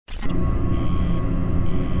Hey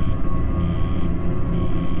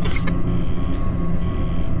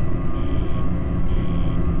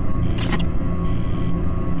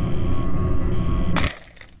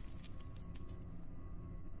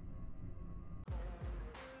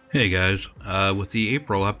guys, with the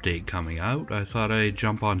April update coming out, I thought I'd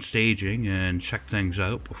jump on staging and check things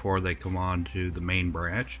out before they come on to the main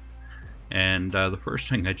branch. And the first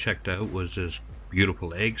thing I checked out was this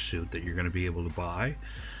beautiful egg suit that you're going to be able to buy.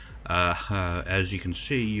 As you can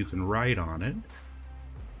see, you can write on it.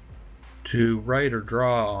 To write or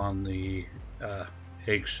draw on the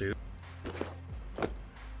egg suit, you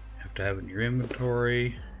have to have it in your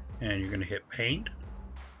inventory, and you're going to hit paint.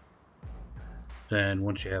 Then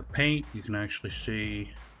once you have paint, you can actually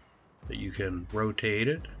see that you can rotate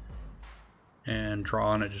it and draw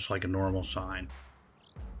on it just like a normal sign.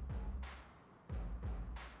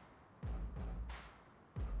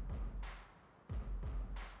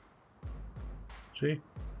 See?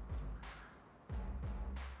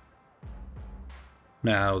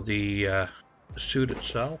 Now the suit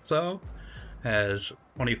itself though has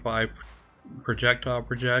 25 projectile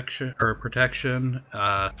protection,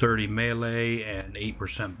 30 melee, and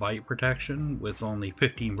 8% bite protection with only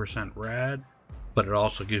 15% rad, but it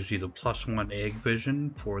also gives you the +1 egg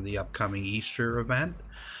vision for the upcoming Easter event.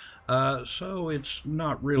 So it's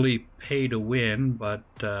not really pay to win, but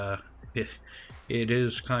it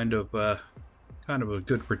is kind of a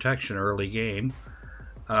good protection early game.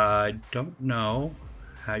 I don't know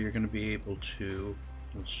how you're going to be able to.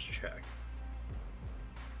 Let's check.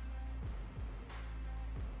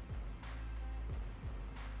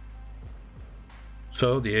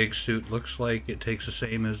 So the egg suit looks like it takes the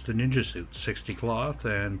same as the ninja suit, 60 cloth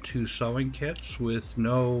and 2 sewing kits with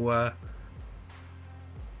no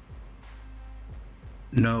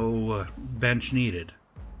bench needed.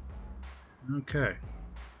 Okay.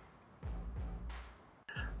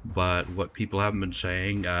 But what people haven't been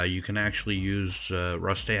saying, you can actually use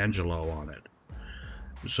Rust Angelo on it.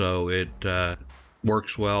 So it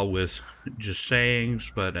works well with just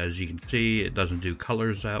sayings, but as you can see, it doesn't do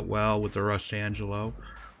colors that well with the Rust Angelo,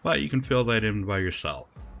 but you can fill that in by yourself.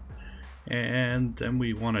 And then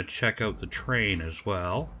we want to check out the train as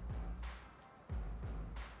well.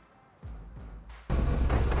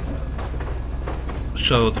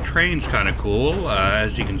 So the train's kind of cool.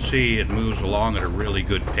 As you can see, it moves along at a really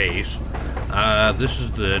good pace. This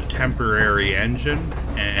is the temporary engine,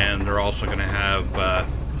 and they're also going to have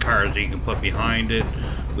cars that you can put behind it.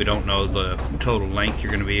 We don't know the total length you're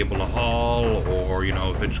going to be able to haul, or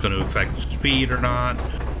if it's going to affect the speed or not,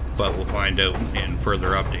 but we'll find out in further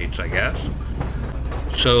updates, I guess.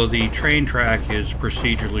 So the train track is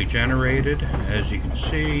procedurally generated. As you can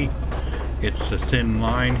see, it's the thin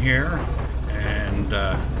line here, and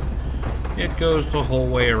it goes the whole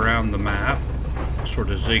way around the map, sort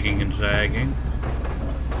of zigging and zagging.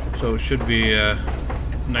 So it should be a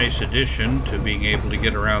nice addition to being able to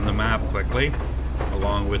get around the map quickly,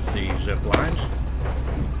 along with the zip lines.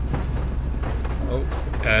 Oh,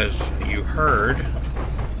 as you heard,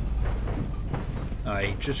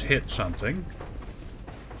 I just hit something,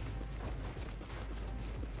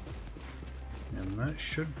 and that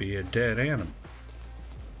should be a dead animal.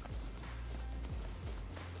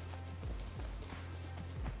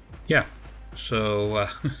 Yeah, so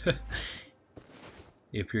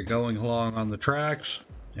if you're going along on the tracks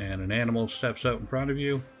and an animal steps out in front of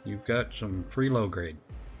you, you've got some free low grade.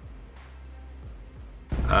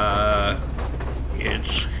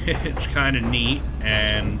 It's kind of neat,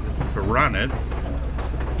 and to run it,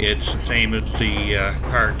 it's the same as the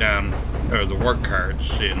cart down, or the work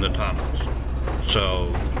carts in the tunnels.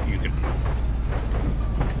 So you can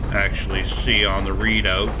actually see on the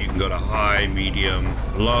readout, you can go to high, medium,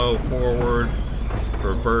 low, forward,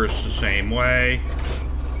 reverse the same way,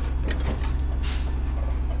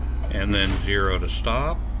 and then 0 to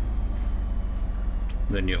stop.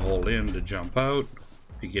 Then you hold in to jump out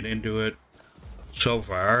to get into it. So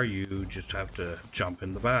far, you just have to jump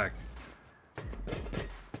in the back.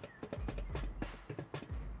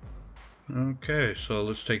 Okay, so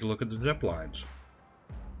let's take a look at the zip lines.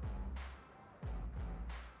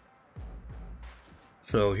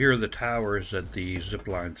 So here are the towers that the zip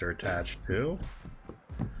lines are attached to.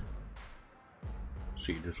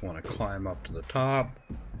 So you just want to climb up to the top.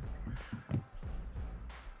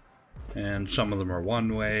 And some of them are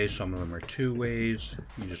one way, some of them are two ways.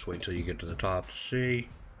 You just wait till you get to the top to see.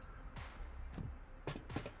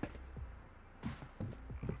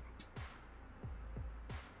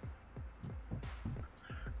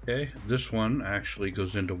 Okay, this one actually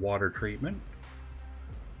goes into water treatment.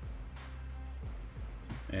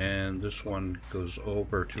 And and this one goes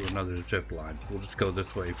over to another zip line. So we'll just go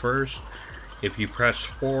this way first. If you press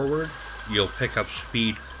forward, you'll pick up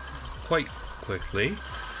speed quite quickly,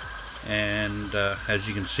 and as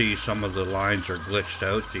you can see, some of the lines are glitched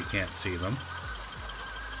out so you can't see them,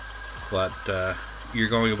 but you're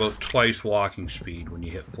going about twice walking speed when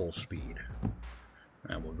you hit full speed.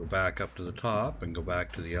 And we'll go back up to the top and go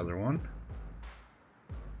back to the other one.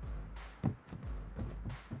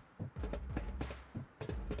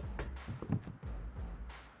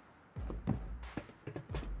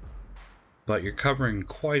 But you're covering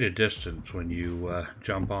quite a distance when you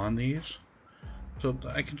jump on these. So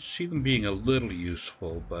I can see them being a little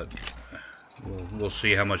useful, but we'll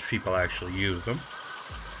see how much people actually use them.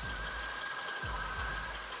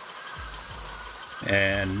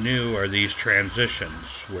 And new are these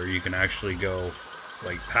transitions where you can actually go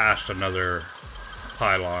like past another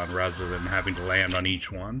pylon rather than having to land on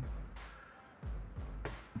each one.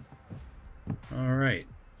 Alright,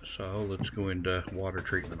 so let's go into water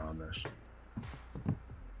treatment on this.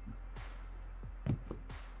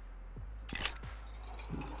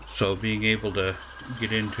 So being able to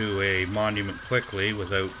get into a monument quickly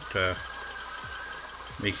without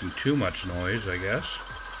making too much noise, I guess.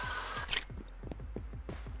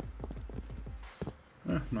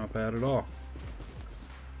 Not bad at all.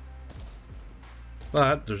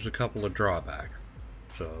 But there's a couple of drawbacks.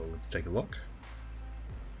 So let's take a look.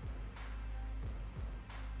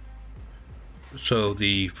 So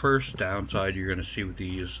the first downside you're going to see with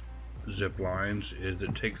these zip lines is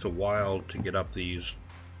it takes a while to get up these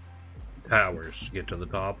towers to get to the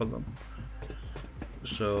top of them.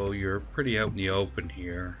 So you're pretty out in the open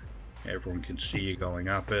here. Everyone can see you going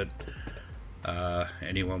up it.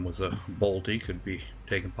 Anyone with a bolty could be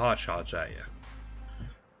taking pot shots at you.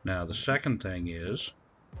 Now the second thing is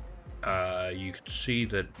you can see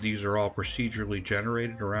that these are all procedurally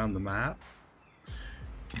generated around the map,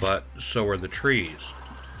 but so are the trees.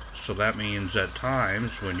 So that means at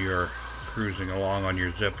times when you're cruising along on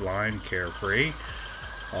your zip line carefree,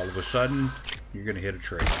 all of a sudden you're going to hit a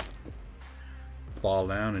tree, fall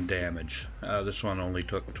down and damage. This one only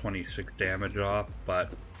took 26 damage off,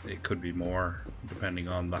 but it could be more depending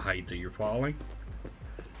on the height that you're falling,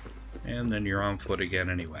 and then you're on foot again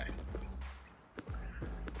anyway.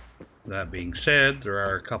 That being said, there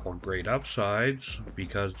are a couple great upsides.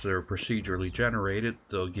 Because they're procedurally generated,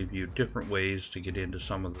 they'll give you different ways to get into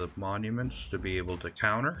some of the monuments to be able to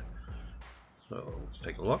counter. So let's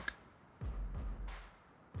take a look.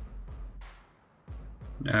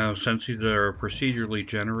 Now, since these are procedurally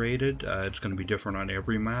generated, it's going to be different on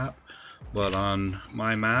every map. But on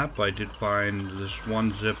my map, I did find this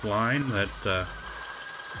one zip line that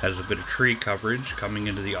has a bit of tree coverage coming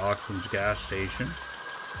into the Auckland's gas station.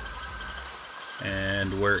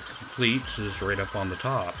 And where it completes is right up on the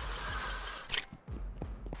top.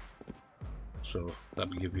 So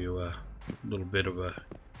that'll give you a little bit of a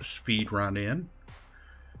speed run in.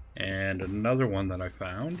 And another one that I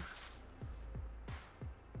found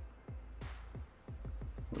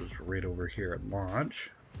was right over here at launch.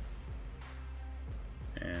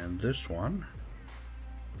 And this one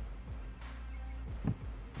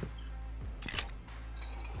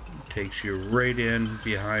takes you right in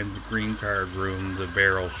behind the green card room, the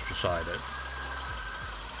barrels beside it.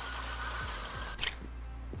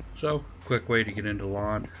 So, quick way to get into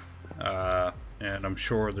launch. And I'm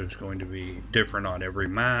sure there's going to be different on every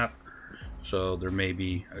map. So there may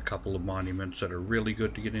be a couple of monuments that are really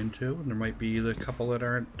good to get into, and there might be the couple that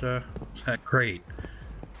aren't that great.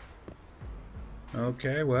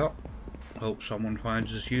 Okay, well, hope someone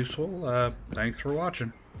finds this useful. Thanks for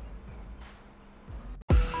watching.